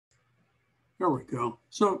There we go.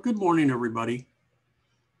 So good morning, everybody.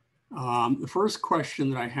 The first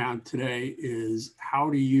question that I have today is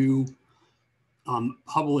how do you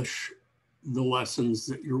publish the lessons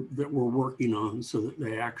that we're working on so that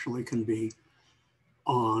they actually can be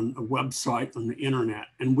on a website on the internet?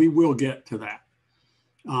 And we will get to that.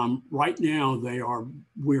 Right now,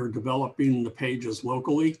 we're developing the pages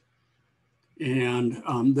locally,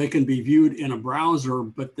 and they can be viewed in a browser,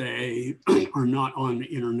 but they are not on the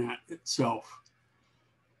internet itself.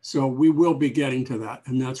 So we will be getting to that,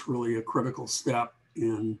 and that's really a critical step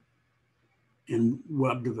in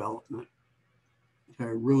web development.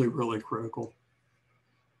 Okay, really, really critical.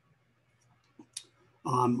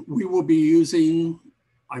 We will be using,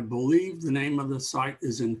 I believe the name of the site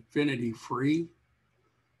is Infinity Free.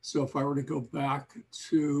 So if I were to go back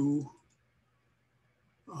to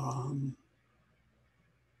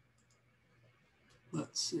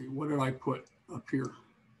let's see, what did I put up here?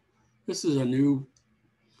 This is a new,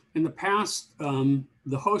 in the past,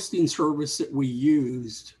 the hosting service that we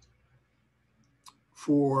used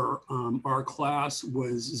for our class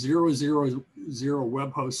was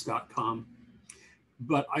 000webhost.com,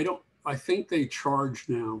 but I think they charge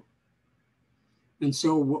now. And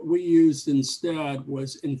so what we used instead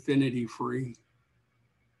was Infinity Free.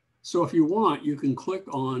 So if you want, you can click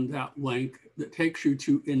on that link that takes you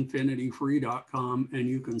to infinityfree.com and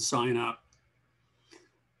you can sign up.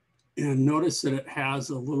 And notice that it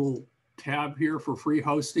has a little tab here for free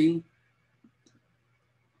hosting.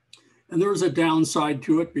 And there's a downside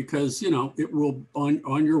to it because, you know, it will,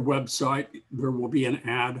 on your website, there will be an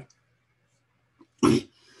ad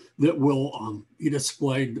that will be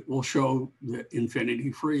displayed that will show that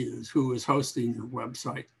Infinity Free is who is hosting your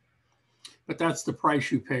website. But that's the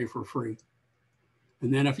price you pay for free.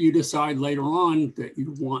 And then if you decide later on that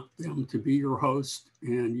you want them to be your host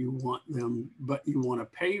and you want them, but you want to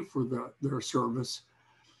pay for their service,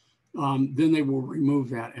 then they will remove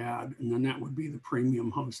that ad, and then that would be the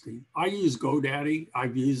premium hosting. I use GoDaddy.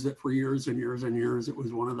 I've used it for years and years and years. It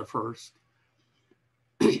was one of the first.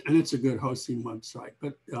 And it's a good hosting website.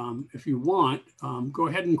 But if you want, go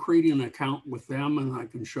ahead and create an account with them, and I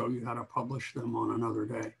can show you how to publish them on another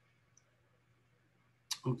day.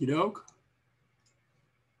 Okie doke.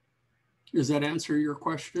 Does that answer your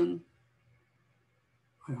question?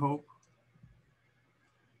 I hope.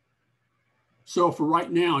 So for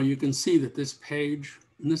right now, you can see that this page,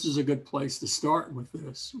 and this is a good place to start with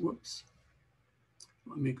this. Whoops.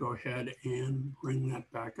 Let me go ahead and bring that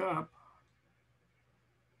back up.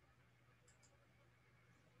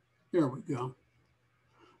 There we go.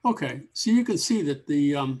 Okay, so you can see that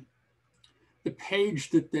the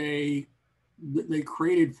page that they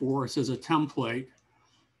created for us as a template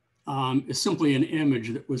is simply an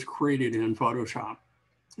image that was created in Photoshop.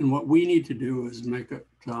 And what we need to do is make it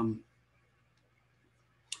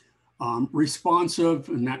responsive,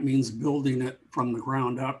 and that means building it from the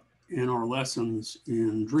ground up in our lessons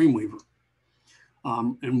in Dreamweaver.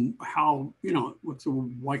 And how, you know,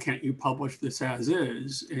 why can't you publish this as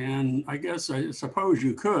is? And I suppose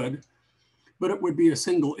you could, but it would be a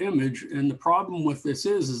single image. And the problem with this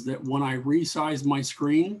is that when I resize my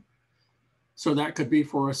screen, so that could be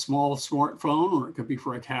for a small smartphone, or it could be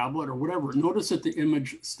for a tablet or whatever. Notice that the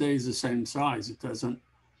image stays the same size. It doesn't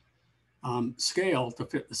scale to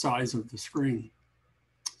fit the size of the screen.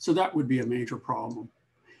 So that would be a major problem.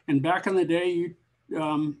 And back in the day,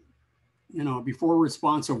 you know, before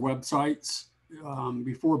responsive websites,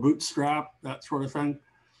 before Bootstrap, that sort of thing,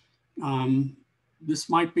 this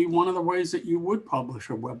might be one of the ways that you would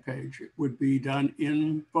publish a web page. It would be done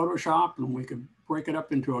in Photoshop, and we could break it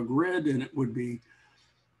up into a grid, and it would be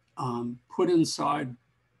put inside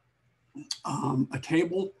a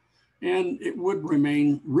table, and it would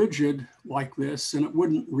remain rigid like this, and it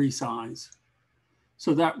wouldn't resize.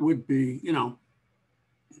 So that would be, you know,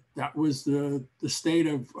 that was the state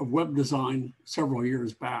of web design several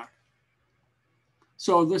years back.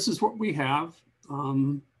 So this is what we have.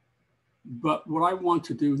 But what I want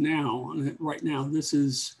to do now, and right now,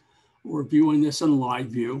 we're viewing this in live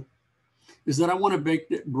view, is that I want to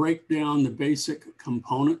break down the basic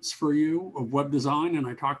components for you of web design. And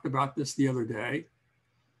I talked about this the other day,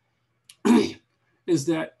 is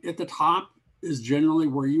that at the top is generally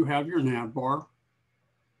where you have your nav bar,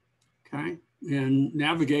 okay? And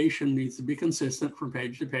navigation needs to be consistent from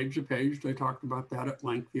page to page to page. I talked about that at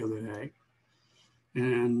length the other day.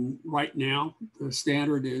 And right now, the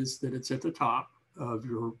standard is that it's at the top of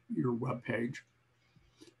your web page.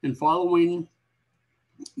 And following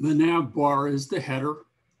the nav bar is the header.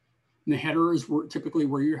 And the header is typically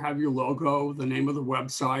where you have your logo, the name of the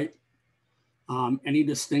website, any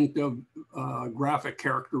distinctive graphic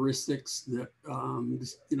characteristics that,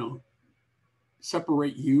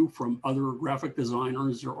 separate you from other graphic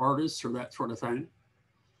designers or artists or that sort of thing.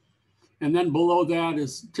 And then below that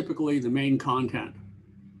is typically the main content.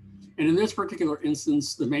 And in this particular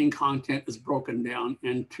instance, the main content is broken down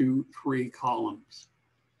into 3 columns.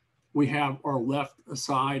 We have our left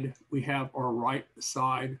side, we have our right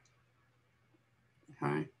side,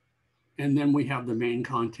 okay? And then we have the main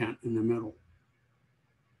content in the middle.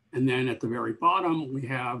 And then at the very bottom, we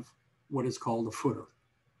have what is called a footer,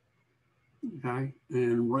 okay?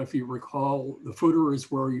 And if you recall, the footer is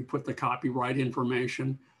where you put the copyright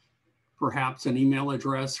information, perhaps an email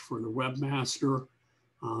address for the webmaster.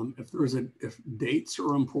 If dates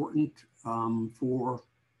are important for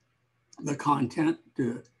the content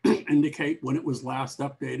to indicate when it was last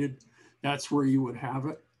updated, that's where you would have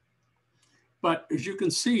it. But as you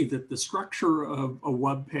can see that the structure of a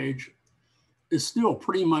web page is still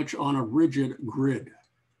pretty much on a rigid grid.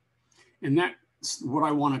 And that's what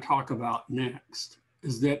I want to talk about next,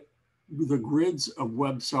 is that the grids of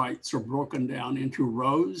websites are broken down into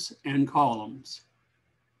rows and columns.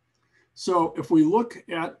 So if we look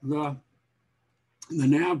at the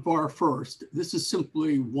nav bar first, this is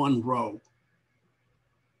simply one row,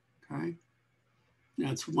 okay?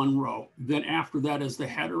 That's one row. Then after that is the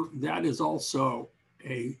header. That is also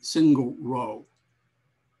a single row.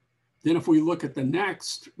 Then if we look at the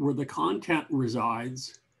next, where the content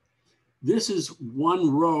resides, this is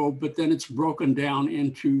one row, but then it's broken down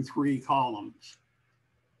into 3 columns.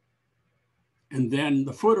 And then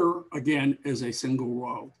the footer, again, is a single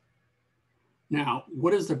row. Now,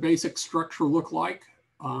 what does the basic structure look like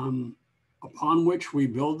upon which we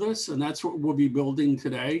build this? And that's what we'll be building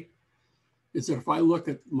today, is that if I look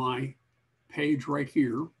at my page right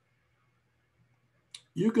here,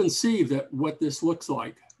 you can see that what this looks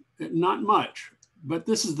like. Not much, but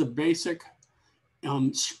this is the basic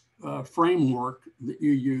framework that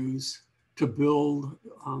you use to build,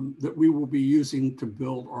 that we will be using to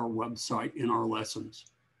build our website in our lessons.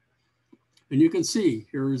 And you can see,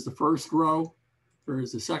 here is the first row, here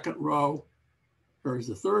is the second row, here is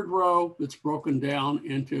the third row that's broken down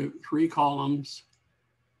into 3 columns,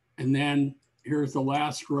 and then here's the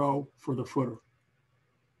last row for the footer.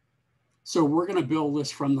 So we're going to build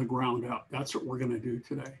this from the ground up. That's what we're going to do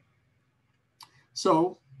today.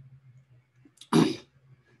 So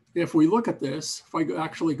if we look at this, if I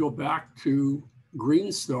actually go back to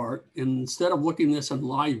Green Start, and instead of looking at this in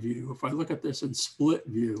live view, if I look at this in split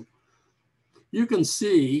view, you can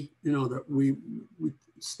see, that we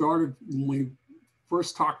started when we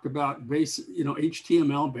first talked about basic,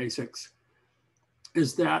 HTML basics,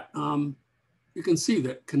 is that you can see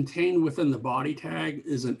that contained within the body tag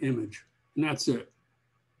is an image, and that's it.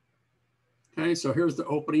 Okay, so here's the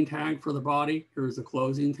opening tag for the body, here's the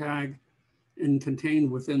closing tag, and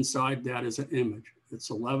contained within inside that is an image. It's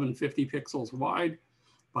 1150 pixels wide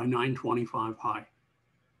by 925 high.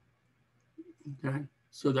 Okay,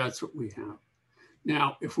 so that's what we have.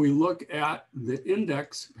 Now, if we look at the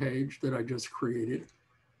index page that I just created,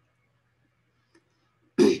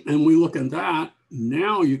 and we look at that,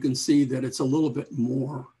 now you can see that it's a little bit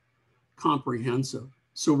more comprehensive.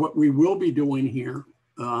 So what we will be doing here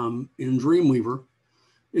in Dreamweaver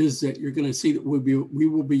is that you're going to see that we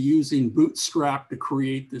will be using Bootstrap to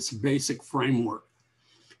create this basic framework.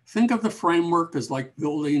 Think of the framework as like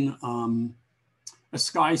building a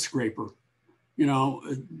skyscraper.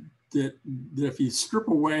 That if you strip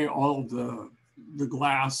away all of the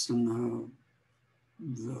glass and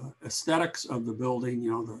the aesthetics of the building,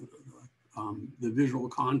 the visual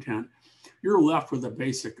content, you're left with a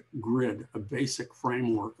basic grid, a basic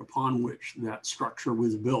framework upon which that structure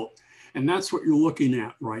was built. And that's what you're looking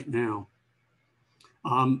at right now.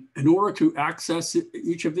 In order to access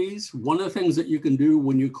each of these, one of the things that you can do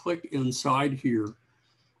when you click inside here,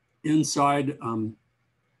 is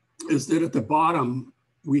that at the bottom,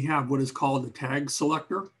 we have what is called the tag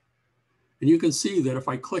selector. And you can see that if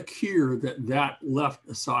I click here, that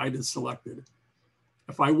left side is selected.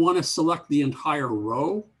 If I want to select the entire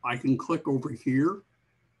row, I can click over here,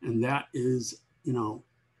 and that is,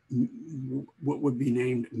 what would be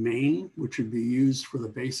named main, which would be used for the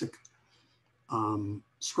basic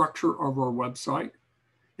structure of our website.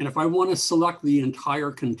 And if I want to select the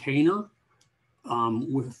entire container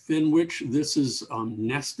within which this is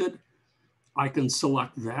nested, I can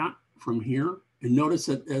select that from here. And notice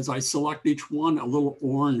that as I select each one, a little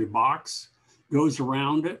orange box goes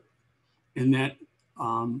around it. And that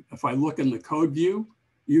if I look in the code view,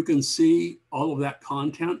 you can see all of that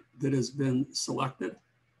content that has been selected.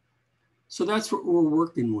 So that's what we're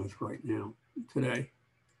working with right now, today.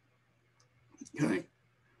 Okay.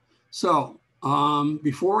 So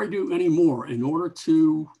before I do any more, in order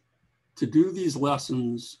to do these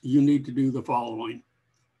lessons, you need to do the following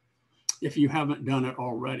if you haven't done it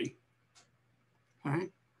already. Okay.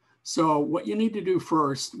 So what you need to do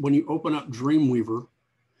first when you open up Dreamweaver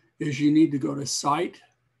is you need to go to Site,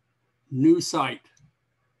 New Site,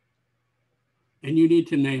 and you need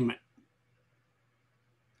to name it.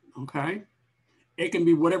 Okay. It can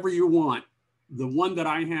be whatever you want. The one that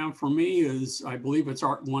I have for me is, I believe it's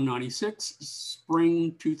Art 196,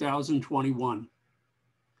 Spring 2021.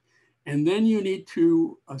 And then you need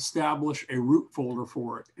to establish a root folder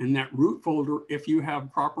for it. And that root folder, if you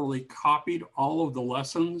have properly copied all of the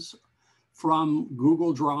lessons from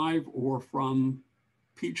Google Drive or from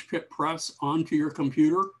Peach Pit Press onto your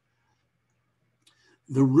computer,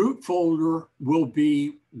 the root folder will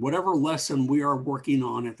be whatever lesson we are working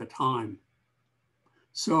on at the time.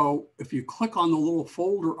 So if you click on the little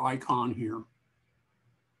folder icon here,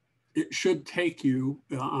 it should take you,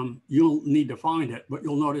 you'll need to find it, but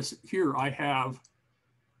you'll notice here I have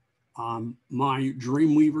my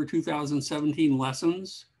Dreamweaver 2017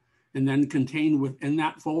 lessons, and then contained within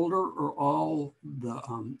that folder are all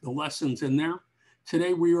the lessons in there.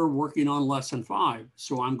 Today we are working on lesson 5,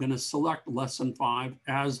 so I'm going to select lesson 5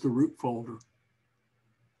 as the root folder.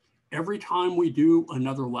 Every time we do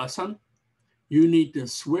another lesson, you need to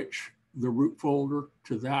switch the root folder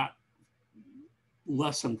to that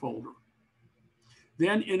lesson folder.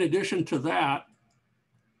 Then in addition to that,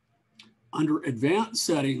 under advanced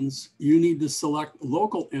settings, you need to select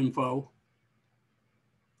local info.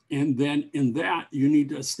 And then in that, you need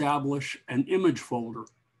to establish an image folder.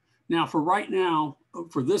 Now for right now,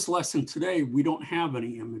 for this lesson today, we don't have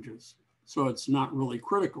any images. So it's not really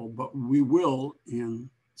critical, but we will in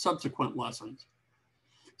subsequent lessons.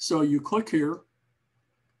 So you click here.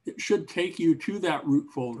 It should take you to that root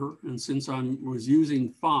folder. And since I was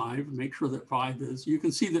using 5, make sure that 5 is, you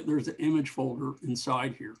can see that there's an image folder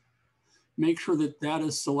inside here. Make sure that that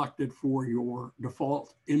is selected for your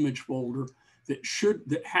default image folder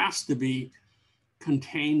that has to be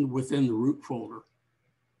contained within the root folder.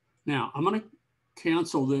 Now I'm going to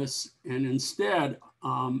cancel this, and instead,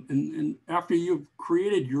 and after you've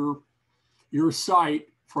created your site,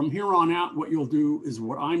 from here on out, what you'll do is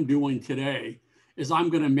what I'm doing today is I'm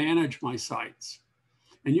going to manage my sites.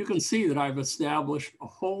 And you can see that I've established a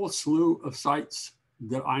whole slew of sites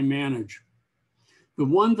that I manage. The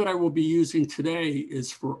one that I will be using today is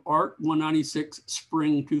for Art 196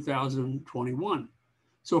 Spring 2021.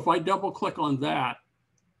 So if I double click on that,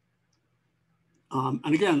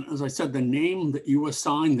 and again, as I said, the name that you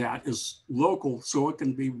assign that is local, so it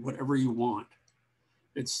can be whatever you want.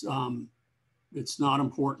 It's not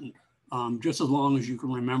important, just as long as you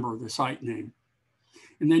can remember the site name.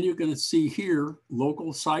 And then you're going to see here,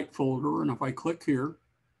 local site folder. And if I click here,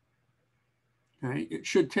 okay, it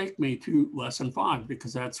should take me to lesson 5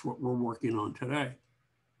 because that's what we're working on today.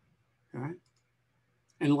 Okay.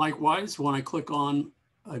 And likewise, when I click on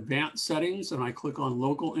advanced settings and I click on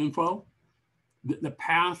local info, the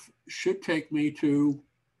path should take me to,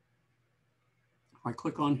 if I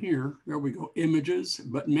click on here, there we go, images,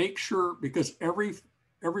 but make sure, because every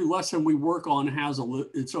lesson we work on has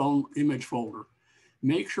its own image folder.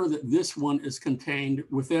 Make sure that this one is contained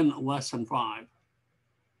within lesson 5.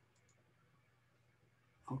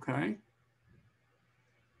 Okay.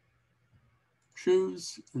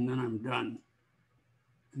 Choose, and then I'm done.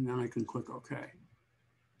 And then I can click OK.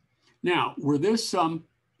 Now, where this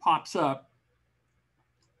pops up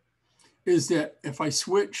is that if I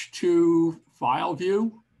switch to File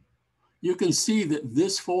View, you can see that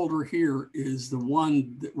this folder here is the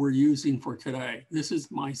one that we're using for today. This is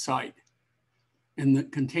my site.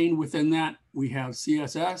 And contained within that, we have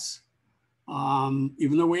CSS.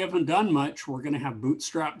 Even though we haven't done much, we're going to have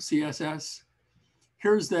Bootstrap CSS.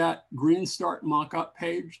 Here's that Green Start mockup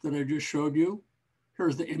page that I just showed you.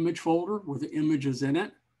 Here's the image folder with the images in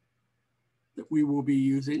it that we will be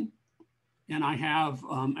using. And I have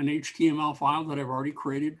an HTML file that I've already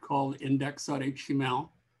created called index.html.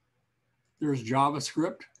 There's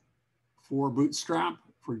JavaScript for Bootstrap,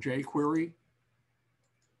 for jQuery.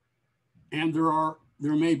 And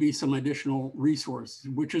there may be some additional resources,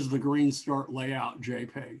 which is the Green Start layout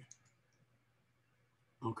JPEG.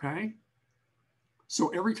 Okay. So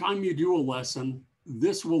every time you do a lesson,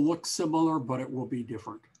 this will look similar, but it will be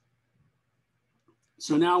different.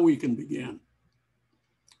 So now we can begin.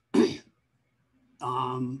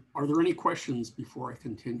 Are there any questions before I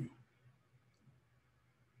continue?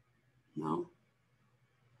 No?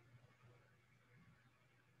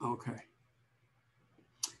 Okay.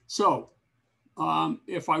 So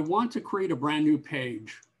if I want to create a brand new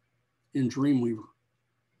page, in Dreamweaver.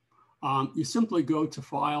 You simply go to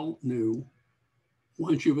File, New,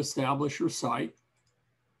 once you've established your site,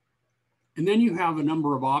 and then you have a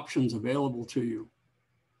number of options available to you,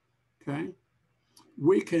 okay?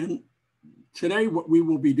 Today what we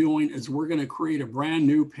will be doing is we're gonna create a brand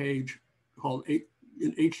new page called an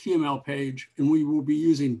HTML page, and we will be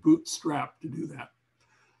using Bootstrap to do that.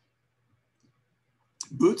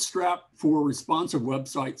 Bootstrap for responsive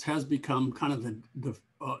websites has become kind of the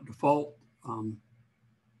default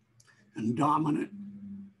and dominant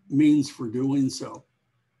means for doing so.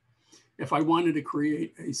 If I wanted to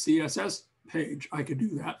create a CSS page, I could do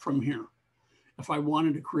that from here. If I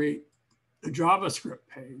wanted to create a JavaScript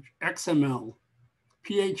page, XML,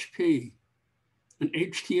 PHP, an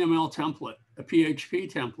HTML template, a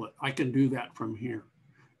PHP template, I can do that from here.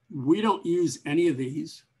 We don't use any of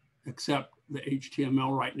these except the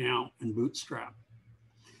HTML right now in Bootstrap.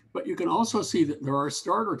 But you can also see that there are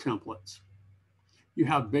starter templates. You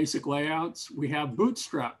have basic layouts. We have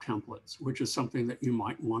Bootstrap templates, which is something that you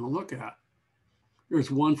might want to look at. There's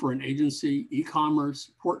one for an agency,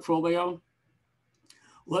 e-commerce, portfolio.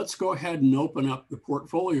 Let's go ahead and open up the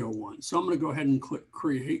portfolio one. So I'm going to go ahead and click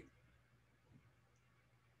Create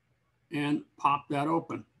and pop that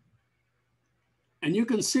open. And you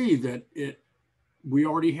can see that we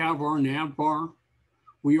already have our nav bar.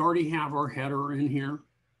 We already have our header in here.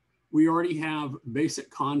 We already have basic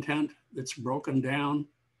content that's broken down,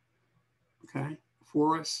 okay,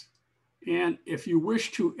 for us. And if you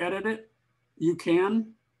wish to edit it, you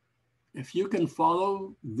can. If you can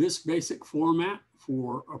follow this basic format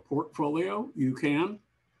for a portfolio, you can.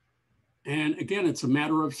 And again, it's a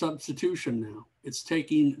matter of substitution now. It's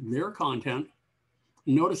taking their content.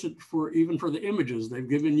 Notice it even for the images, they've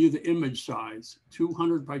given you the image size,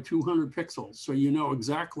 200 by 200 pixels. So you know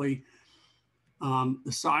exactly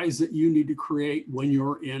the size that you need to create when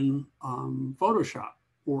you're in Photoshop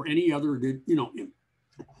or any other,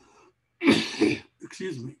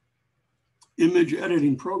 excuse me, image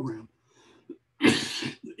editing program.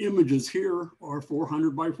 The images here are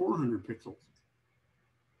 400 by 400 pixels.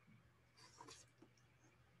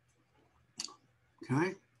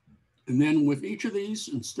 Okay. And then with each of these,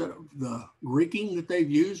 instead of the rigging that they've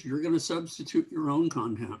used, you're going to substitute your own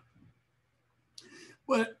content.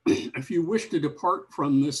 But if you wish to depart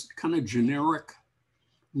from this kind of generic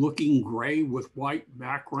looking gray with white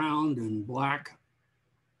background and black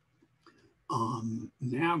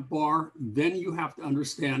nav bar, then you have to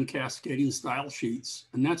understand cascading style sheets.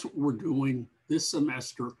 And that's what we're doing this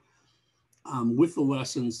semester with the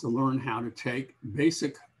lessons, to learn how to take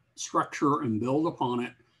basic structure and build upon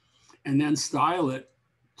it, and then style it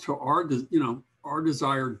to our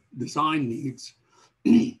desired design needs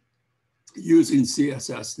using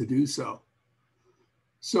CSS to do so.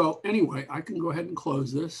 So anyway, I can go ahead and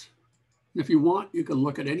close this. If you want, you can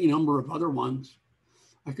look at any number of other ones.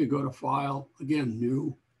 I could go to File, again,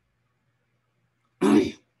 New.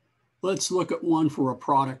 Let's look at one for a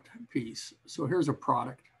product piece. So here's a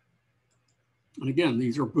product. And again,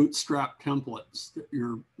 these are Bootstrap templates that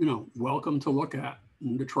you're welcome to look at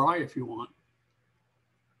and to try if you want.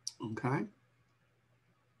 Okay.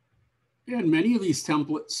 And many of these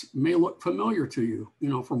templates may look familiar to you,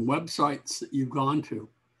 from websites that you've gone to.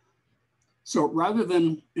 So rather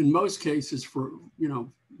than, in most cases,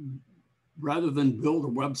 rather than build a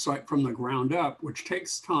website from the ground up, which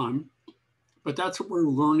takes time, but that's what we're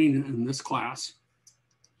learning in this class,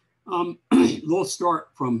 they'll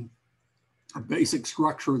start from a basic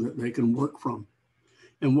structure that they can work from.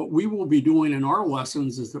 And what we will be doing in our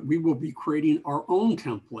lessons is that we will be creating our own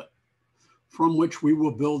template from which we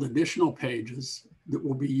will build additional pages that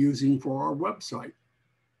we'll be using for our website,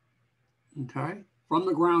 okay, from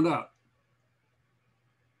the ground up.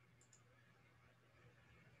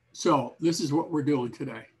 So this is what we're doing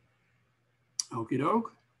today. Okie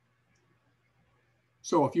doke.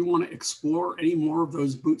 So if you want to explore any more of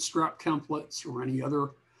those Bootstrap templates or any other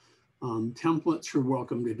templates, you're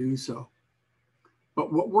welcome to do so.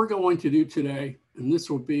 But what we're going to do today, and this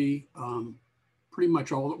will be pretty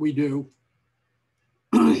much all that we do,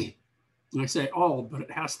 and I say all, but it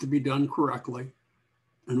has to be done correctly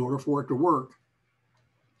in order for it to work,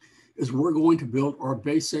 is we're going to build our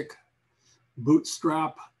basic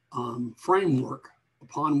Bootstrap framework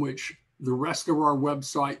upon which the rest of our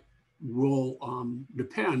website will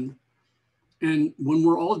depend. And when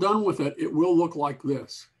we're all done with it, it will look like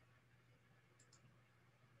this.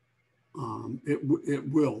 It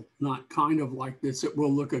will, not kind of like this, it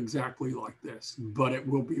will look exactly like this, but it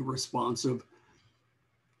will be responsive.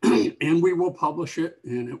 And we will publish it,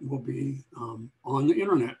 and it will be on the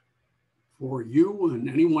internet for you and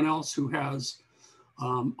anyone else who has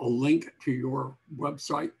a link to your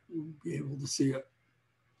website. You'll be able to see it.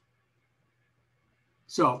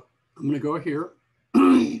 So I'm going to go here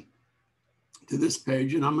to this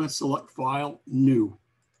page, and I'm going to select File, New.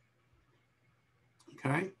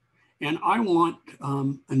 Okay, and I want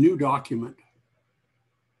a new document.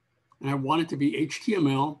 And I want it to be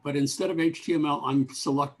HTML, but instead of HTML, I'm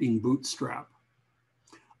selecting Bootstrap.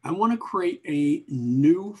 I want to create a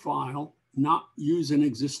new file, not use an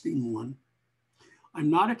existing one. I'm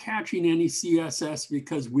not attaching any CSS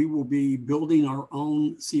because we will be building our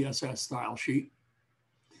own CSS style sheet.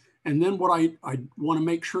 And then what I want to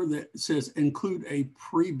make sure that it says include a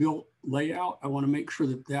pre-built layout. I want to make sure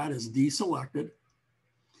that that is deselected.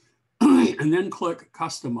 And then click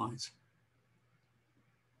Customize.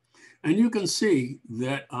 And you can see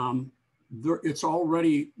that it's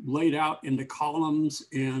already laid out into columns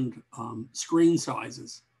and screen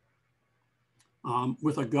sizes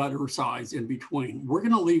with a gutter size in between. We're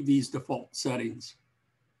going to leave these default settings.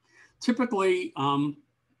 Typically,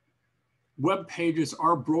 web pages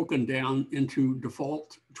are broken down into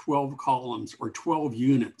default 12 columns or 12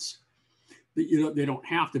 units. They don't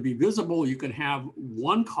have to be visible. You can have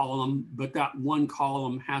one column, but that one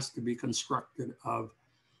column has to be constructed of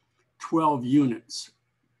 12 units.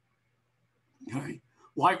 Okay.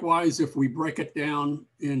 Likewise, if we break it down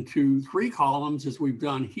into 3 columns, as we've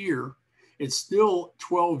done here, it's still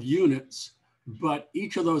 12 units, but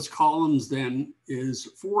each of those columns then is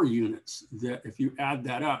 4 units. That if you add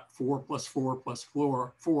that up, 4 plus 4 plus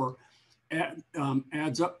 4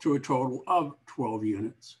 adds up to a total of 12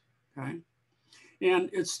 units. Okay.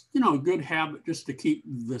 And it's, a good habit just to keep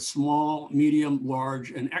the small, medium,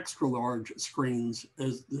 large, and extra large screens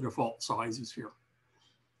as the default sizes here.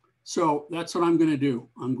 So that's what I'm going to do.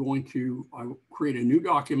 I will create a new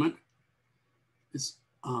document. It's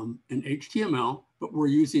in HTML, but we're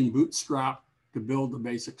using Bootstrap to build the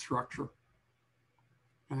basic structure.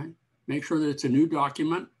 Okay. Make sure that it's a new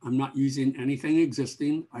document. I'm not using anything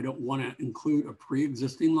existing. I don't want to include a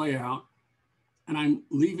pre-existing layout. And I'm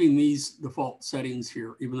leaving these default settings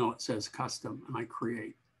here, even though it says custom and I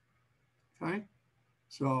create. Okay,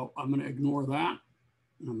 so I'm going to ignore that.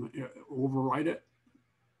 I'm going to overwrite it.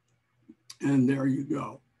 And there you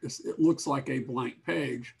go. It looks like a blank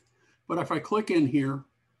page. But if I click in here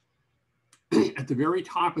at the very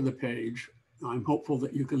top of the page, I'm hopeful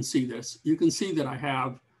that you can see this. You can see that I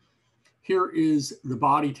have, here is the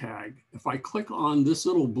body tag. If I click on this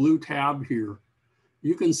little blue tab here,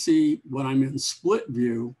 you can see when I'm in split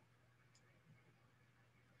view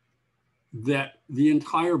that the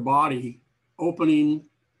entire body opening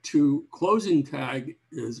to closing tag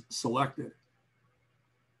is selected.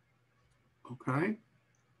 Okay.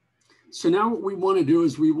 So now what we want to do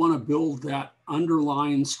is we want to build that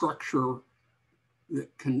underlying structure that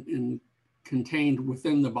contained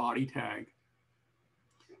within the body tag.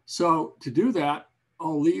 So to do that,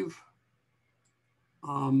 I'll leave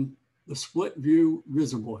the split view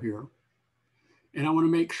visible here. And I want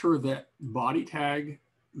to make sure that body tag,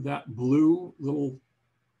 that blue little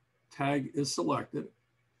tag is selected.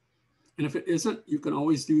 And if it isn't, you can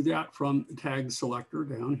always do that from the tag selector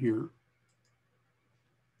down here.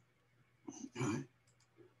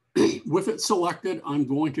 Okay. With it selected, I'm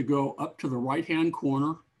going to go up to the right-hand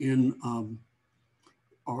corner in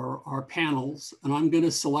our panels, and I'm going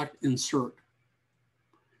to select Insert.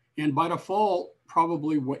 And by default,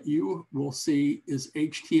 probably what you will see is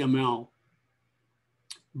HTML.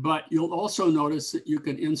 But you'll also notice that you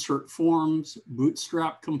can insert forms,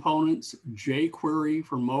 Bootstrap components, jQuery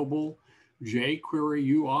for mobile, jQuery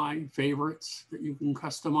UI favorites that you can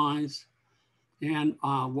customize. And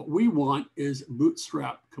what we want is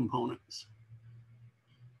Bootstrap components.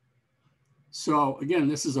 So again,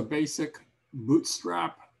 this is a basic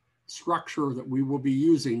Bootstrap structure that we will be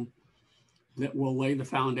using that will lay the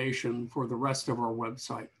foundation for the rest of our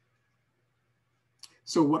website.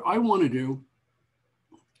 So what I want to do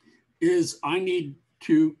is I need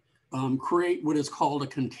to create what is called a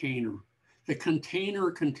container. The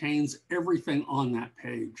container contains everything on that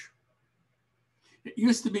page. It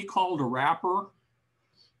used to be called a wrapper,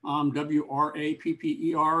 W-R-A-P-P-E-R,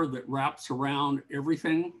 that wraps around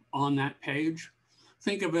everything on that page.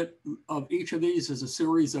 Think of it, of each of these as a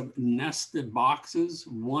series of nested boxes,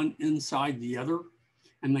 one inside the other.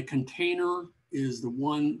 And the container is the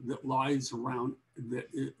one that lies around, that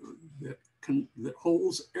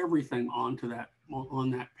holds everything on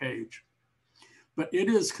that page. But it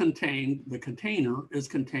is contained, the container is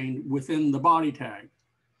contained within the body tag.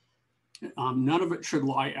 None of it should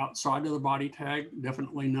lie outside of the body tag.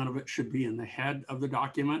 Definitely none of it should be in the head of the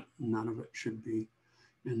document. None of it should be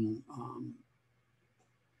in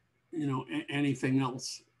you know, anything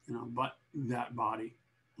else, you know, but that body,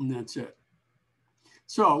 and that's it.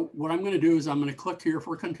 So what I'm going to do is I'm going to click here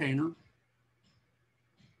for container,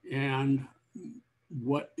 and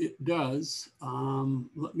what it does,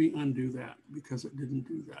 let me undo that because it didn't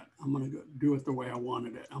do that. I'm going to go do it the way I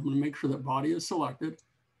wanted it. I'm going to make sure that body is selected,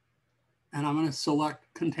 and I'm going to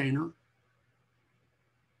select container,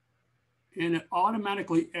 and it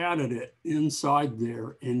automatically added it inside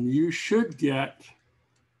there. And you should get,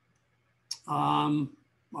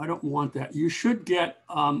 I don't want that. You should get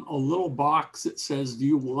a little box that says, do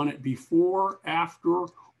you want it before, after,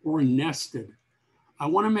 or nested? I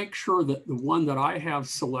want to make sure that the one that I have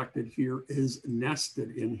selected here is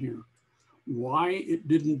nested in here. Why it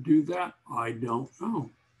didn't do that, I don't know.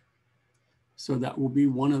 So that will be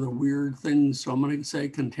one of the weird things. So I'm going to say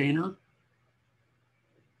container.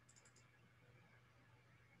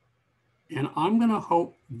 And I'm going to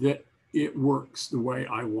hope that it works the way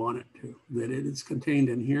I want it to, that it is contained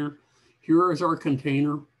in here. Here is our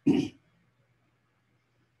container. Okay.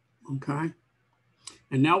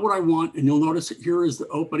 And now what I want, and you'll notice that here is the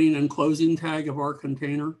opening and closing tag of our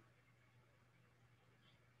container.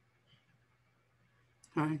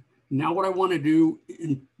 Okay. Now what I want to do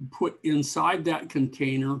and put inside that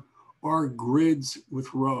container are grids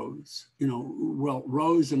with rows, you know, well,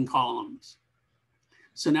 rows and columns.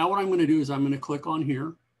 So now what I'm going to do is I'm going to click on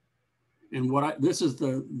here. And this is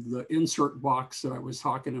the insert box that I was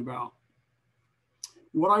talking about.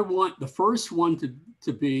 What I want the first one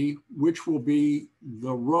to be, which will be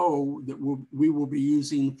the row that we will be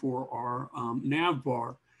using for our nav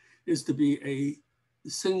bar, is to be a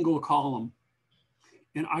single column.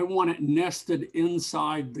 And I want it nested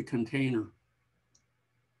inside the container.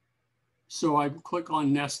 So I click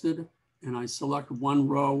on nested, and I select one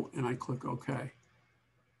row, and I click OK.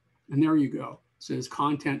 And there you go. It says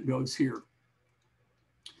content goes here.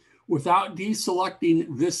 Without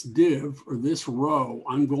deselecting this div or this row,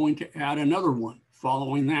 I'm going to add another one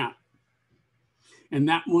following that. And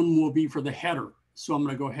that one will be for the header. So I'm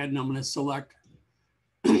going to go ahead and I'm going to select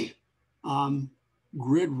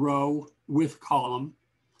grid row with column.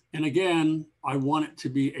 And again, I want it to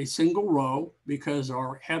be a single row because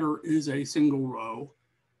our header is a single row.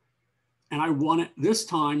 And I want it this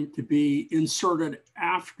time to be inserted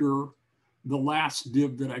after the last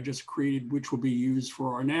div that I just created, which will be used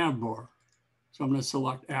for our nav bar. So I'm going to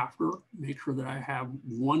select after, make sure that I have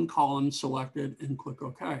one column selected, and click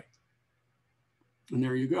OK. And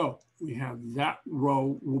there you go. We have that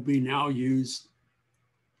row will be now used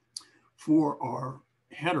for our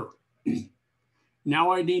header.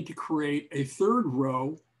 Now I need to create a third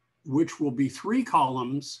row, which will be 3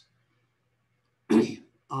 columns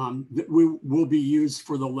that will be used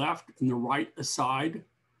for the left and the right aside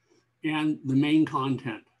and the main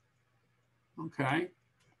content, okay,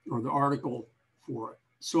 or the article for it.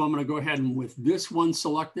 So I'm going to go ahead and with this one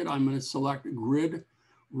selected, I'm going to select grid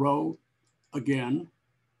row again.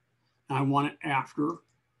 And I want it after,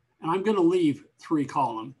 and I'm going to leave 3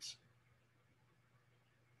 columns.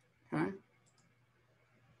 Okay.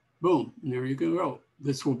 Boom, and there you go.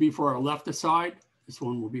 This will be for our left aside, this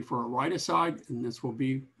one will be for our right aside, and this will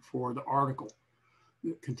be for the article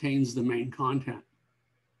that contains the main content.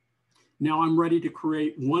 Now I'm ready to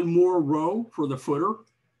create one more row for the footer,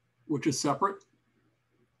 which is separate.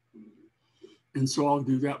 And so I'll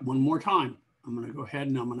do that one more time. I'm going to go ahead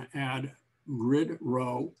and I'm going to add grid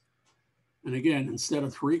row. And again, instead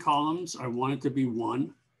of 3 columns, I want it to be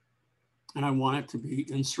 1. And I want it to be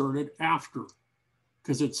inserted after,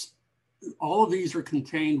 because it's all of these are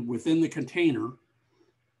contained within the container,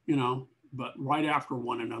 you know, but right after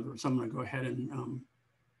one another. So I'm going to go ahead and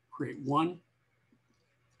create 1.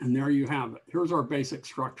 And there you have it. Here's our basic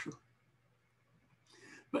structure.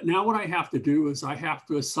 But now what I have to do is I have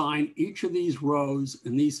to assign each of these rows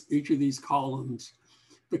and each of these columns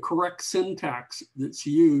the correct syntax that's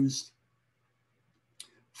used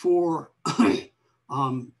for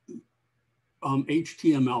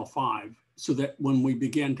HTML5, so that when we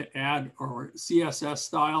begin to add our CSS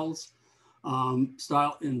styles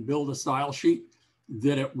and build a style sheet,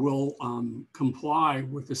 that it will comply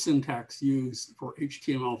with the syntax used for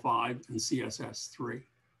HTML5 and CSS3.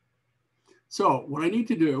 So what I need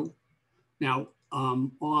to do now,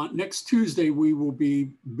 on next Tuesday, we will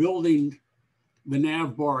be building the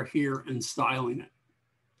nav bar here and styling it.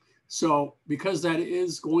 So because that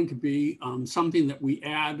is going to be something that we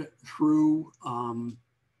add through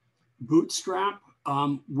Bootstrap,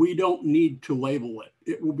 we don't need to label it.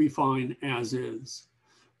 It will be fine as is.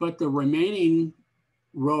 But the remaining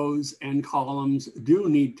rows and columns do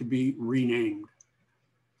need to be renamed.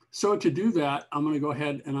 So to do that, I'm going to go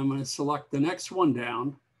ahead and I'm going to select the next one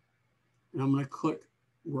down. And I'm going to click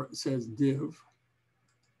where it says div.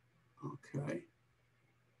 Okay.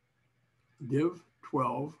 Div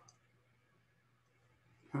 12.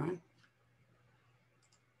 Okay.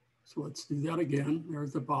 So let's do that again.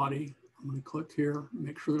 There's the body. I'm going to click here,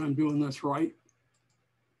 make sure that I'm doing this right.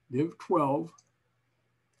 Div 12.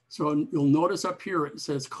 So you'll notice up here it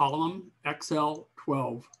says column XL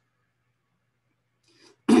 12.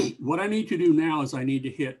 What I need to do now is I need to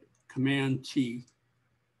hit Command T.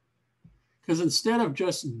 Because instead of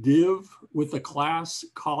just div with the class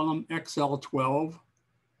column XL12,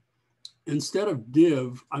 instead of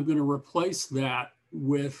div, I'm going to replace that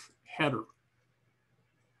with header.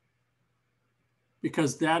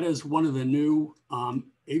 Because that is one of the new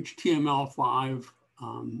HTML5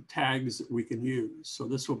 tags that we can use. So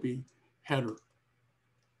this will be header.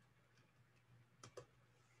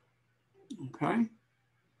 Okay.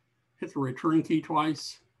 Hit the return key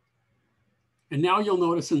twice. And now you'll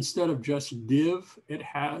notice instead of just div, it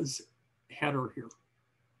has header here.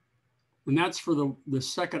 And that's for the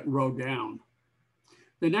second row down.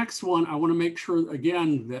 The next one, I want to make sure,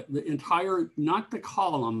 again, that the entire, not the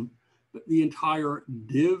column, but the entire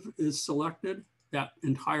div is selected, that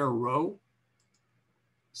entire row.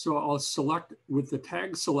 So I'll select with the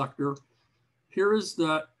tag selector. Here is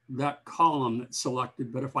that column that's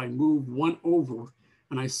selected, but if I move one over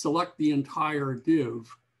and I select the entire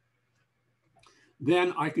div,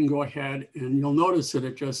 then I can go ahead and you'll notice that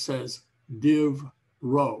it just says div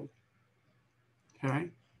row.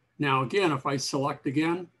 Okay. Now again, if I select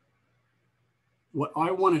again, what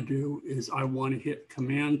I want to do is I want to hit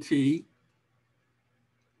Command T,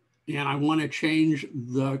 and I want to change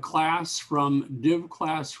the class from div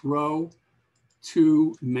class row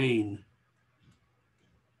to main,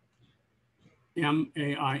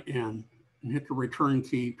 M-A-I-N, and hit the return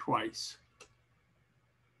key twice.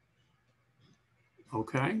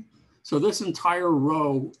 Okay, so this entire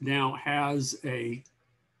row now has a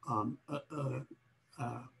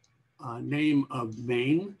name of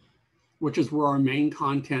main, which is where our main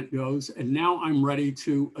content goes. And now I'm ready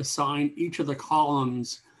to assign each of the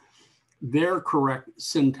columns their correct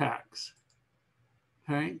syntax.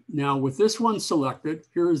 Okay, now with this one selected,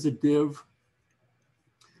 here is the div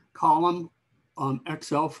column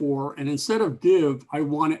XL4. And instead of div, I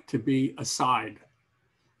want it to be aside,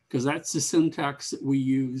 because that's the syntax that we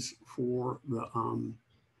use for the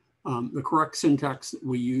correct syntax that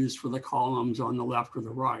we use for the columns on the left or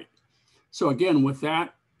the right. So again, with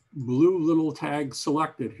that blue little tag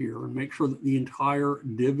selected here, and make sure that the entire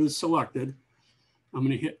div is selected, I'm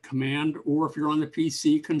going to hit Command, or if you're on the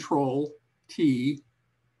PC, Control T,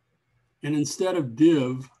 and instead of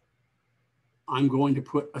div, I'm going to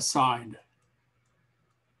put aside,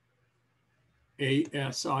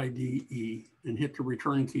 A-S-I-D-E, and hit the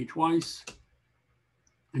return key twice.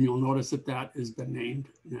 And you'll notice that that has been named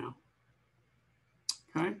now.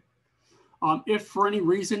 Okay. If for any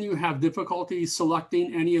reason you have difficulty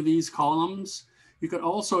selecting any of these columns, you could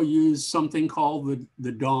also use something called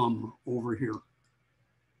the DOM over here.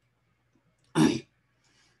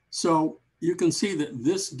 So you can see that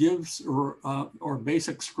this gives our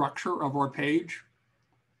basic structure of our page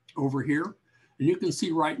over here. And you can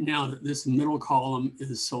see right now that this middle column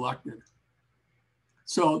is selected.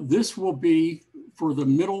 So this will be for the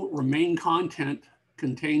middle or main content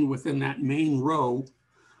contained within that main row.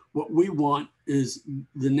 What we want is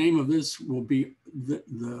the name of this will be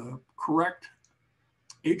the correct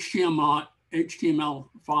HTML5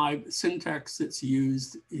 syntax that's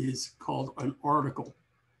used is called an article.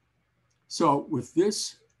 So with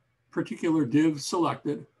this particular div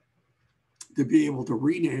selected, to be able to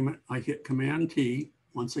rename it, I hit Command T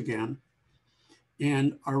once again,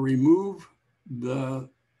 and I remove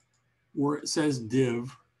where it says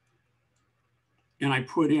div, and I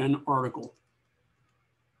put in article.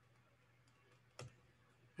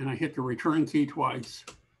 And I hit the return key twice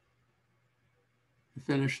to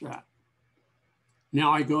finish that.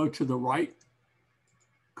 Now I go to the right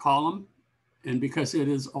column, and because it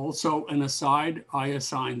is also an aside, I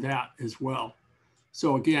assign that as well.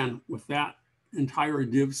 So again, with that entire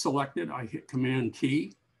div selected, I hit Command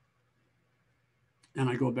T, and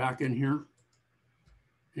I go back in here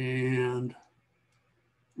and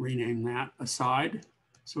rename that aside.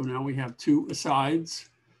 So now we have two asides.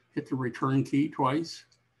 Hit the return key twice.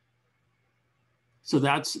 So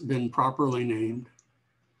that's been properly named.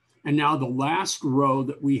 And now the last row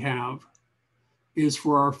that we have is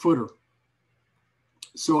for our footer.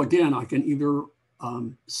 So again, I can either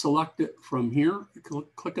select it from here,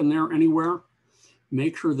 click in there anywhere,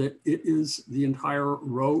 make sure that it is the entire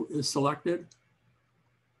row is selected,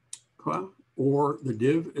 okay, or the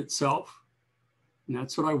div itself, and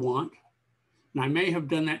that's what I want. And I may have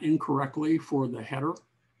done that incorrectly for the header.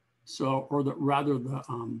 So, or rather the,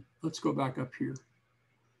 let's go back up here.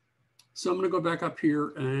 So I'm going to go back up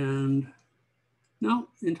here and no,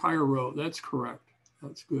 entire row. That's correct.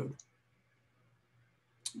 That's good.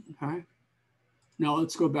 Okay. Now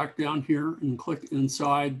let's go back down here and click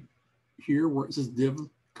inside here where it says div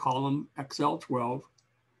column XL12.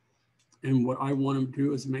 And what I want to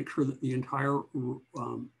do is make sure that the entire,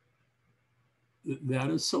 that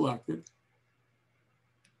is selected.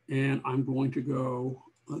 And I'm going to go,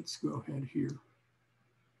 let's go ahead here.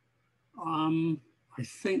 I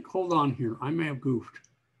think, hold on here. I may have goofed.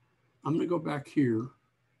 I'm going to go back here.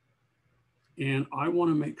 And I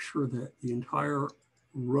want to make sure that the entire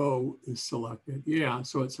row is selected. Yeah,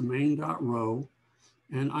 so it's a main.row.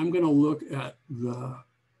 And I'm going to look at the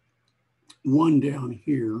one down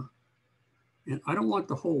here. And I don't want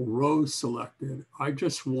the whole row selected. I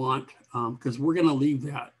just want, because we're going to leave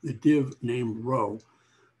that, the div named row.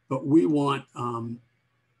 But we want,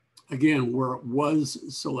 again, where it was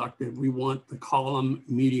selected, we want the column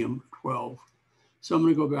medium 12. So I'm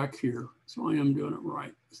going to go back here. So I am doing it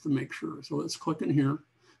right, just to make sure. So let's click in here.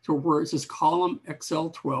 So where it says column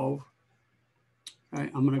XL12,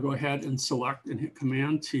 okay, I'm going to go ahead and select and hit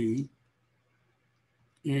Command T.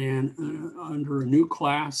 And under a new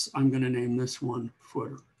class, I'm going to name this one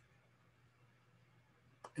footer.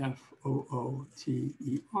 F-O-O-T-E-R,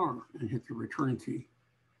 and hit the return key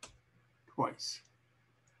twice.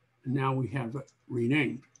 And now we have it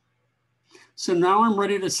renamed. So now I'm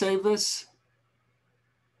ready to save this.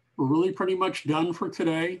 We're really pretty much done for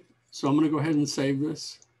today. So I'm going to go ahead and save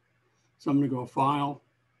this. So I'm going to go File,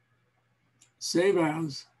 Save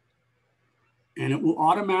As, and it will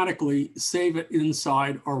automatically save it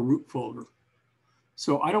inside our root folder.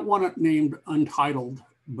 So I don't want it named Untitled,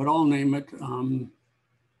 but I'll name it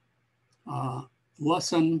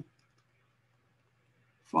Lesson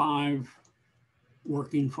 5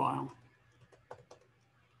 Working File.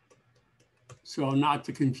 So not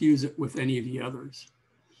to confuse it with any of the others.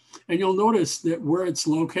 And you'll notice that where it's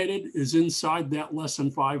located is inside that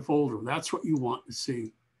Lesson 5 folder. That's what you want to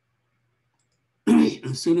see.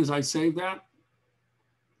 As soon as I save that,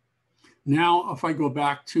 now if I go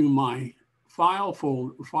back to my file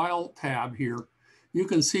tab here, you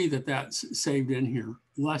can see that that's saved in here,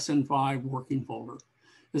 Lesson 5 Working Folder.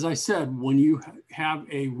 As I said, when you have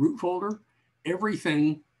a root folder,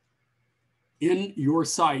 everything in your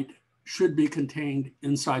site should be contained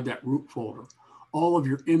inside that root folder. All of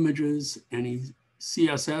your images, any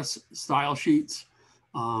CSS style sheets,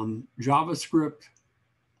 JavaScript,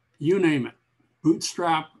 you name it,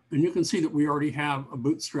 Bootstrap, and you can see that we already have a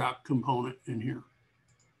Bootstrap component in here,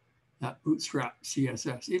 that Bootstrap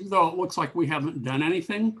CSS. Even though it looks like we haven't done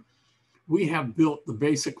anything, we have built the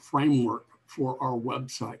basic framework for our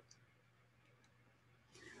website.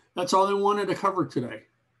 That's all I wanted to cover today.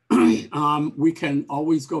 We can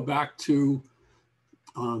always go back to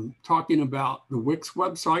talking about the Wix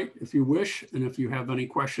website if you wish, and if you have any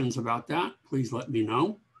questions about that, please let me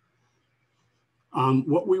know.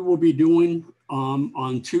 What we will be doing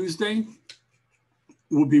on Tuesday,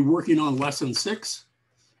 we'll be working on Lesson 6,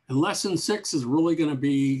 and Lesson 6 is really going to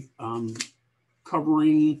be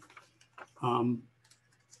covering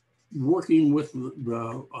working with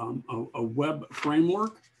a web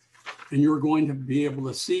framework. And you're going to be able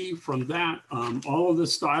to see from that all of the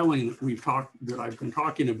styling that I've been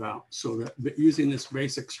talking about. So that using this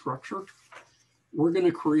basic structure, we're going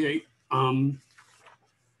to create,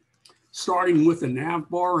 starting with the nav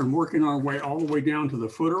bar and working our way all the way down to the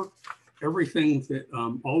footer, everything that,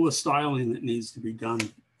 all the styling that needs to be done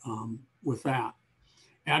with that.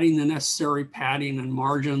 Adding the necessary padding and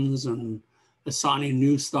margins and assigning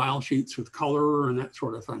new style sheets with color and that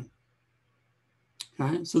sort of thing.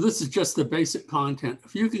 Okay, so this is just the basic content.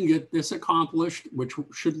 If you can get this accomplished, which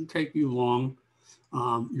shouldn't take you long,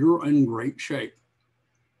 you're in great shape.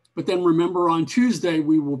 But then remember, on Tuesday,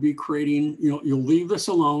 we will be creating, you'll leave this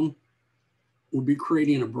alone. We'll be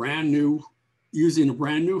creating using a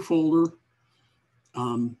brand new folder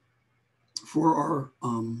for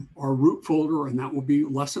our root folder, and that will be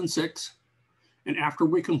Lesson 6. And after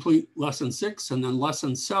we complete Lesson 6 and then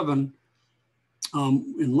Lesson 7,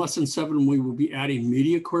 in Lesson 7, we will be adding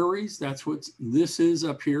media queries. That's what this is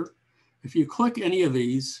up here. If you click any of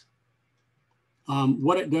these,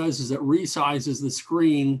 what it does is it resizes the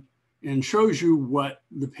screen and shows you what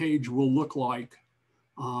the page will look like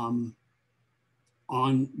on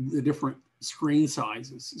the different screen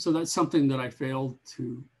sizes. So that's something that I failed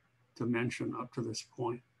to mention up to this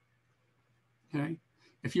point. Okay.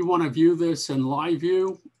 If you want to view this in live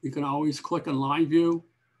view, you can always click on live view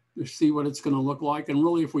to see what it's going to look like. And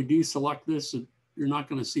really, if we deselect this, you're not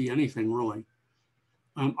going to see anything really.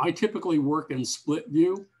 I typically work in split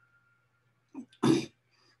view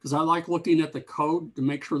because I like looking at the code to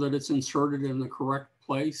make sure that it's inserted in the correct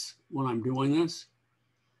place when I'm doing this.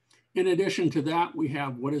 In addition to that, we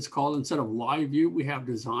have what is called, instead of live view, we have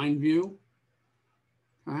design view.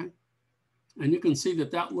 Okay. And you can see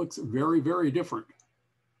that that looks very, very different.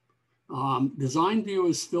 Design view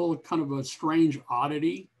is still kind of a strange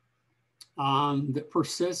oddity that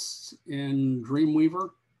persists in Dreamweaver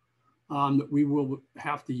that we will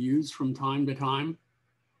have to use from time to time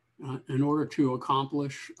in order to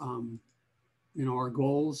accomplish our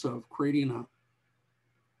goals of creating a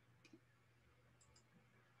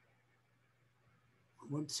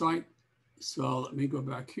website. So let me go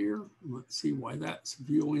back here and let's see why that's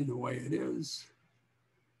viewing the way it is.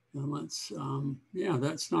 And let's, yeah,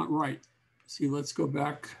 that's not right. See, let's go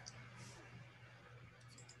back.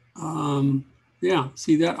 Yeah,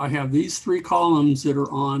 see that? I have these 3 columns that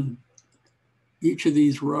are on each of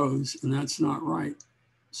these rows, and that's not right.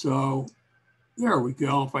 So there we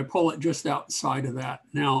go. If I pull it just outside of that,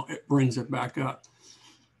 now it brings it back up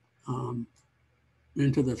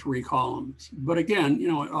into the 3 columns. But again, it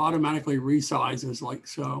automatically resizes like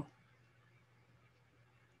so.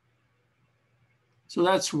 So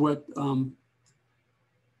that's what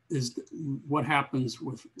what happens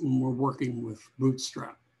when we're working with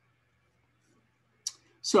Bootstrap.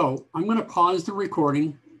 So I'm going to pause the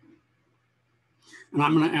recording, and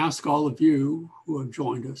I'm going to ask all of you who have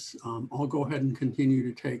joined us. I'll go ahead and continue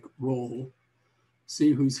to take roll,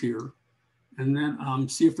 see who's here, and then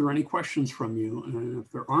see if there are any questions from you. And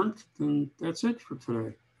if there aren't, then that's it for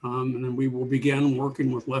today. And then we will begin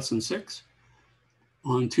working with lesson 6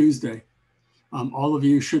 on Tuesday. All of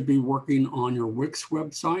you should be working on your Wix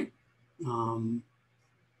website.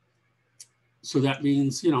 So that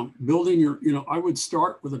means, building your, I would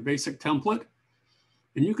start with a basic template,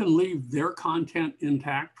 and you can leave their content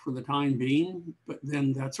intact for the time being, but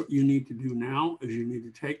then that's what you need to do now is you need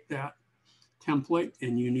to take that template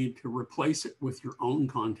and you need to replace it with your own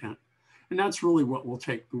content. And that's really what will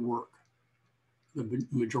take the work, the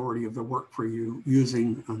majority of the work for you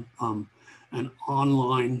using an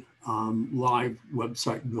online live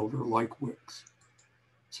website builder like Wix.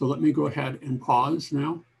 So let me go ahead and pause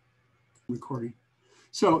now. Recording.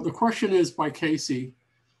 So the question is by Casey,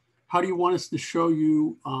 how do you want us to show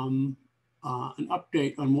you an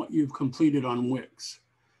update on what you've completed on Wix?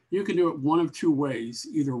 You can do it one of 2 ways.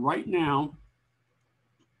 Either right now,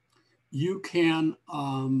 you can,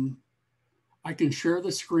 I can share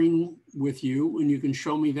the screen with you and you can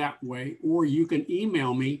show me that way, or you can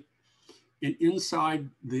email me, and inside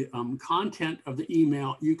the content of the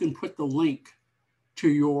email, you can put the link to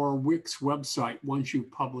your Wix website once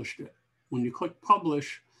you've published it. When you click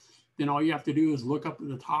publish, then all you have to do is look up at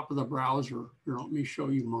the top of the browser. Here, let me show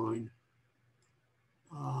you mine.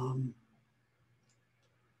 And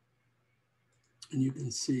you can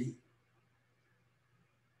see.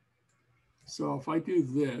 So if I do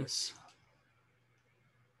this,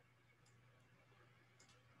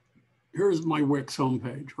 here's my Wix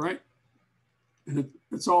homepage, right? And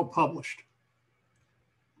it's all published.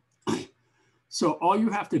 So all you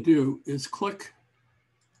have to do is click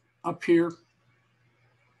up here,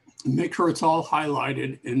 make sure it's all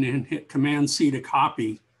highlighted, and then hit Command-C to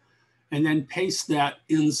copy, and then paste that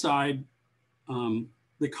inside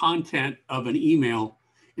the content of an email.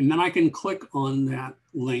 And then I can click on that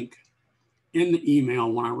link in the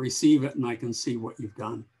email when I receive it, and I can see what you've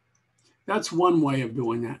done. That's one way of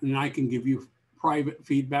doing that. And I can give you private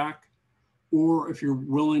feedback, or if you're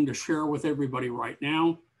willing to share with everybody right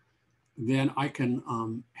now, then I can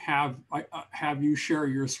have you share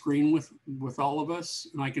your screen with all of us,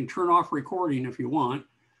 and I can turn off recording if you want,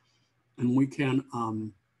 and we can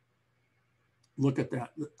look at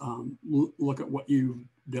that, look at what you've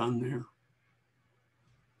done there.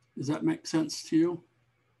 Does that make sense to you?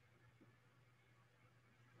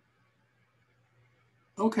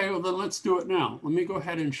 Okay, well then let's do it now. Let me go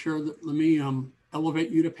ahead and share that. Let me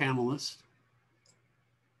elevate you to panelist.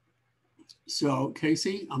 So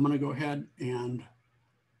Casey, I'm going to go ahead and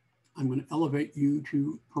I'm going to elevate you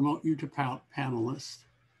to promote you to panelist.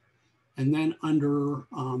 And then under,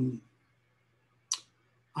 I'm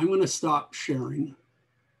going to stop sharing.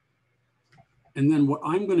 And then what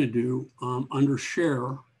I'm going to do under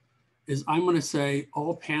share is I'm going to say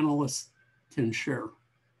all panelists can share.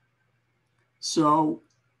 So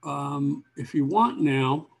if you want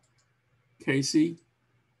now, Casey,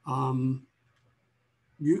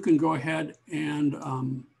 you can go ahead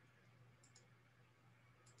and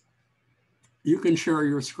you can share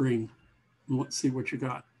your screen. And let's see what you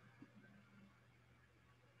got.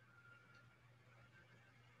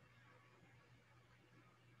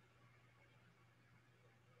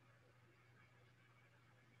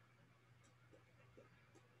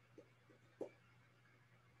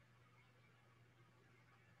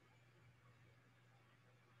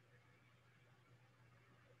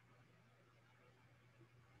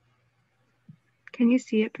 Can you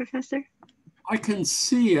see it, Professor? I can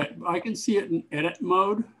see it. I can see it in edit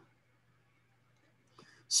mode.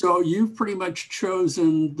 So you've pretty much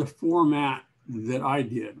chosen the format that I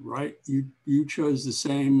did, right? You chose the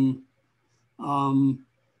same.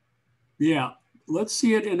 Yeah, let's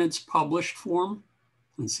see it in its published form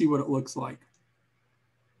and see what it looks like.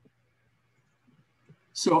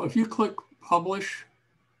 So if you click publish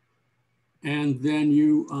and then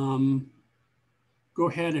you go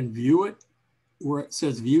ahead and view it where it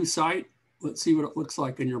says view site, let's see what it looks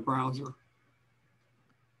like in your browser.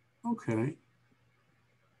 Okay.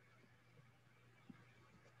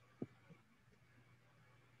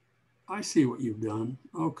 I see what you've done.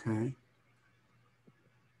 Okay.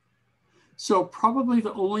 So probably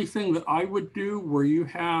the only thing that I would do where you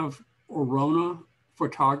have Orona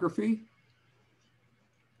photography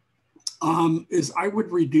is I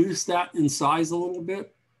would reduce that in size a little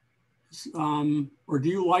bit. Or do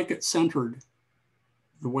you like it centered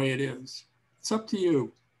the way it is? It's up to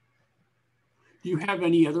you. Do you have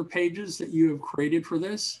any other pages that you have created for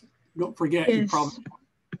this? Don't forget, yes. You probably...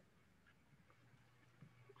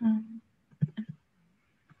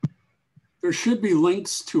 There should be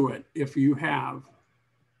links to it if you have.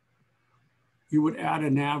 You would add a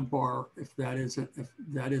nav bar if that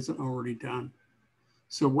isn't already done.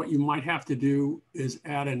 So what you might have to do is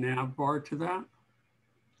add a nav bar to that.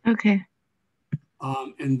 Okay.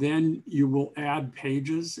 And then you will add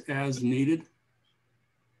pages as needed.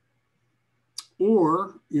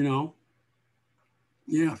 Or, you know,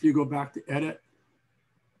 yeah, if you go back to edit.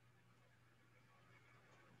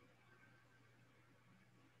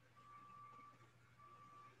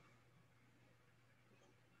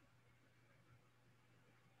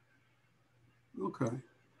 Okay.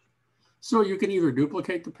 So you can either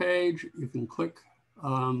duplicate the page, you can click,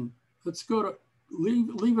 let's go to,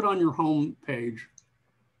 leave it on your home page.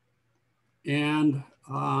 And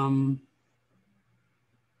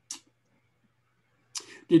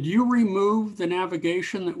did you remove the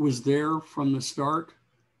navigation that was there from the start?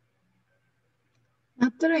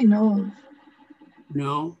 Not that I know of.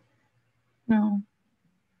 No? No.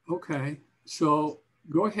 Okay, so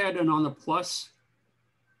go ahead and on the plus,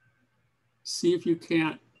 see if you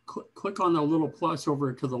can't click on the little plus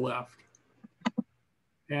over to the left.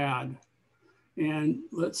 Add. And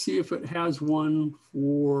let's see if it has one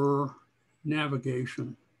for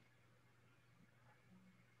navigation.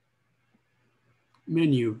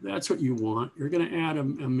 Menu, that's what you want. You're going to add a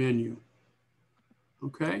menu.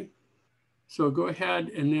 Okay, so go ahead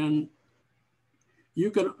and then you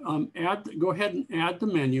can go ahead and add the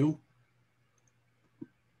menu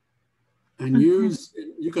and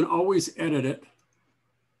you can always edit it.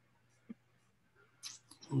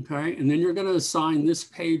 Okay, and then you're going to assign this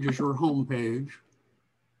page as your home page.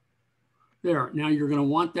 There, now you're going to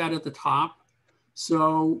want that at the top.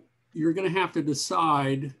 So you're going to have to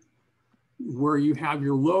decide where you have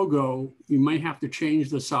your logo, you may have to change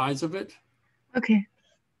the size of it. Okay.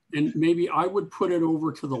 And maybe I would put it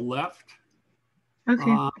over to the left.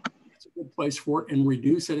 Okay. It's a good place for it, and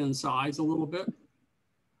reduce it in size a little bit.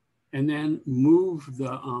 And then move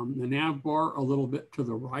the nav bar a little bit to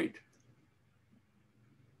the right.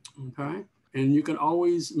 Okay. And you can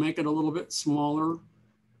always make it a little bit smaller.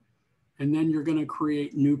 And then you're going to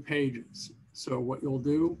create new pages. So what you'll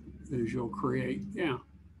do is you'll create,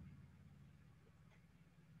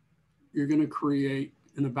 you're going to create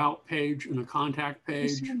an about page and a contact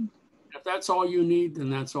page. If that's all you need, then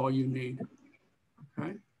that's all you need.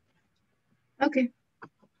 Okay. Okay.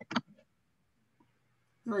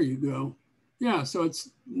 There you go. Yeah, so it's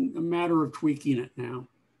a matter of tweaking it now.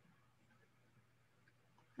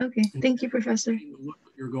 Okay, thank you, Professor. What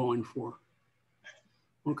you're going for.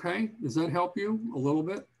 Okay, does that help you a little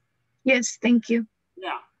bit? Yes, thank you.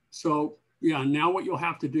 Yeah, so yeah, now what you'll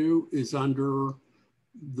have to do is under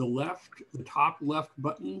the top left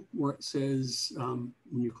button where it says, when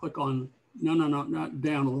you click on, no, not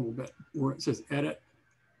down a little bit, where it says edit.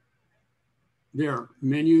 There,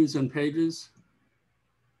 menus and pages.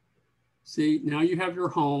 See, now you have your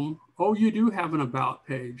home. Oh, you do have an about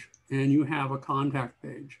page and you have a contact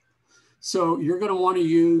page. So you're going to want to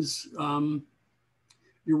use,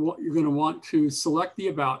 you're going to want to select the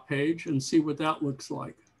about page and see what that looks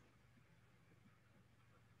like.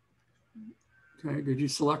 Okay, did you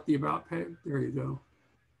select the about page? There you go.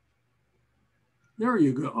 There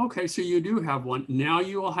you go. Okay, so you do have one. Now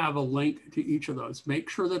you will have a link to each of those. Make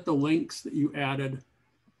sure that the links that you added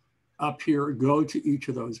up here go to each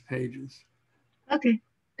of those pages. Okay,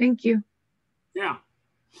 thank you. Yeah.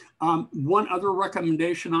 One other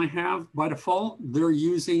recommendation I have, by default, they're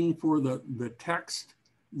using for the text,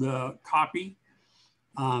 the copy,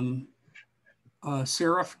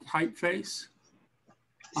 serif typeface.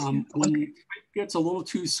 When the type gets a little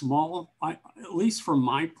too small, at least from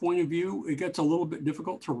my point of view, it gets a little bit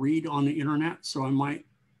difficult to read on the internet. So I might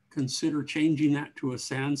consider changing that to a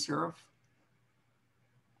sans serif.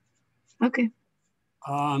 Okay.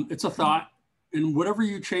 It's a thought. And whatever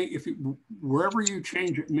you change, wherever you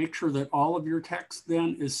change it, make sure that all of your text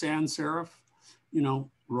then is sans serif. You know,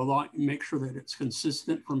 make sure that it's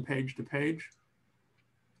consistent from page to page.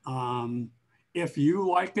 If you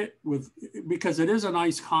like it because it is a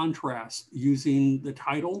nice contrast using the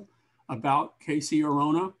title about Casey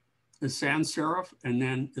Arona as sans serif, and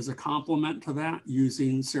then as a complement to that,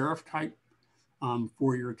 using serif type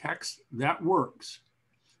for your text, that works.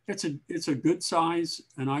 It's a good size,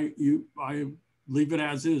 and I leave it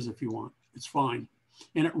as is if you want. It's fine,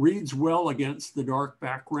 and it reads well against the dark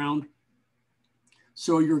background,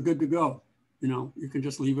 so you're good to go. You know, you can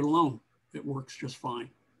just leave it alone. It works just fine.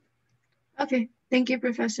 Okay. Thank you,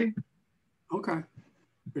 Professor. Okay.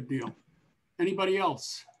 Good deal. Anybody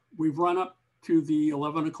else? We've run up to the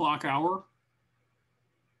 11 o'clock hour.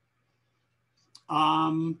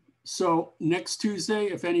 So next Tuesday,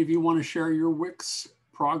 if any of you want to share your Wix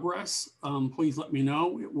progress, please let me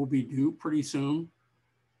know. It will be due pretty soon,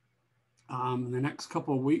 in the next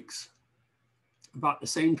couple of weeks, about the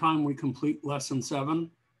same time we complete lesson 7.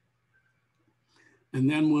 And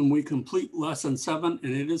then when we complete lesson 7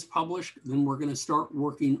 and it is published, then we're going to start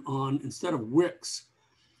working on, instead of Wix,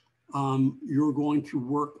 you're going to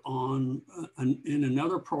work on in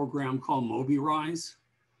another program called MobiRise.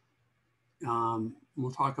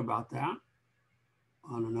 We'll talk about that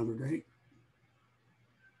on another date.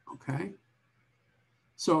 Okay.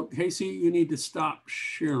 So Casey, you need to stop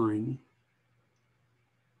sharing,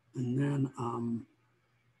 and then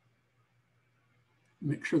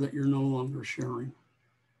make sure that you're no longer sharing,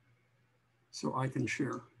 so I can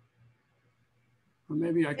share. Or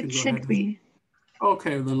maybe I can go ahead. It should be.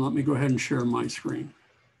 Okay, then let me go ahead and share my screen.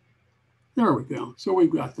 There we go. So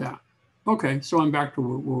we've got that. Okay, so I'm back to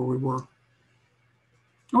where we were.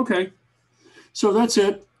 Okay, so that's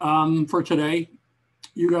it for today.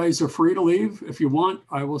 You guys are free to leave if you want.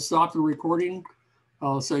 I will stop the recording.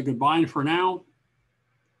 I'll say goodbye for now.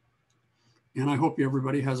 And I hope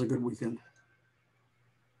everybody has a good weekend.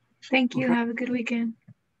 Thank you. Okay. Have a good weekend.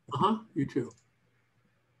 You too.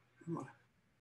 Bye.